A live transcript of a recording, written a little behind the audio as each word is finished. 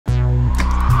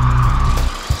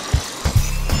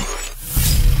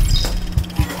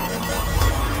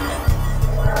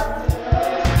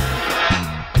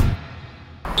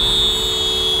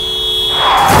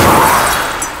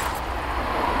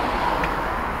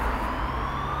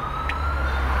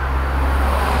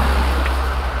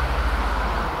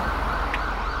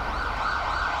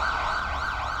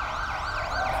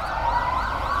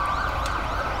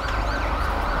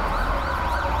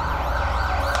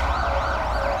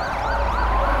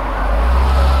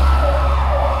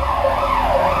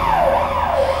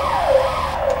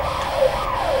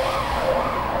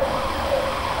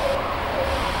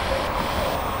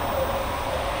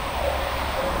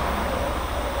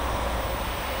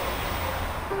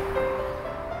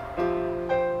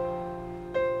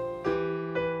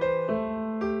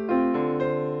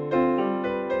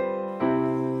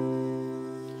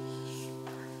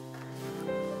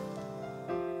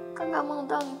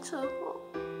到你车祸，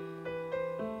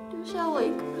留下我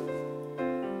一个人，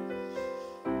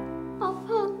好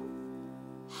怕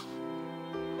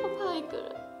一个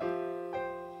人。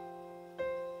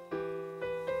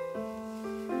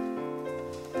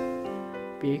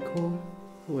别哭，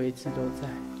我一直都在。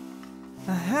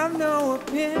I have no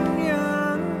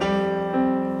opinion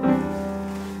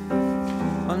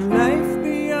on life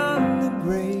beyond the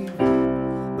grave,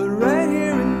 but right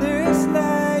here in this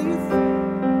life,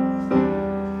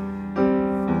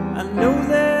 I know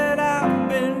that I've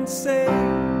been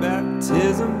saved,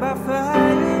 baptism by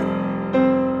fire.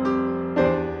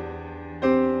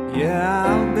 Yeah,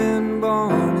 I've been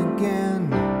born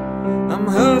again. I'm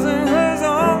hers and hers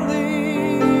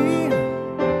only,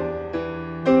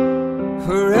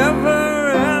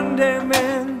 forever and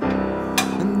amen.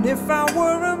 And if I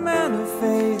were a man of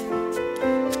faith,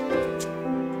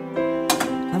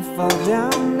 I'd fall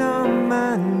down on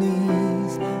my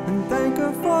knees and thank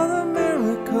her for the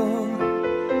miracle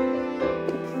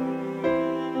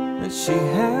that she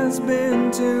has been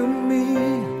to me.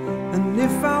 And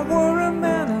if I were a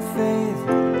man of faith,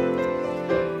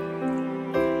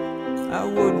 I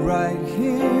would write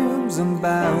hymns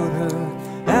about her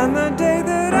and the day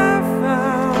that I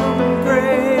found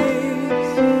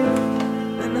grace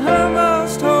in her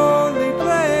most holy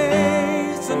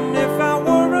place. And if I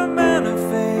were a man of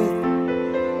faith,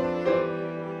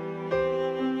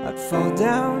 I'd fall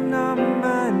down on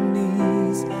my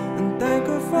knees and thank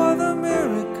her for the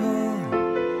miracle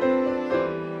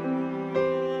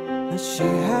that she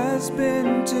has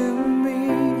been to me.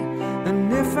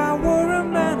 And if I were a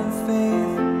man of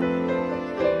faith,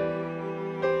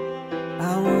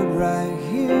 I would write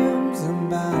hymns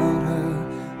about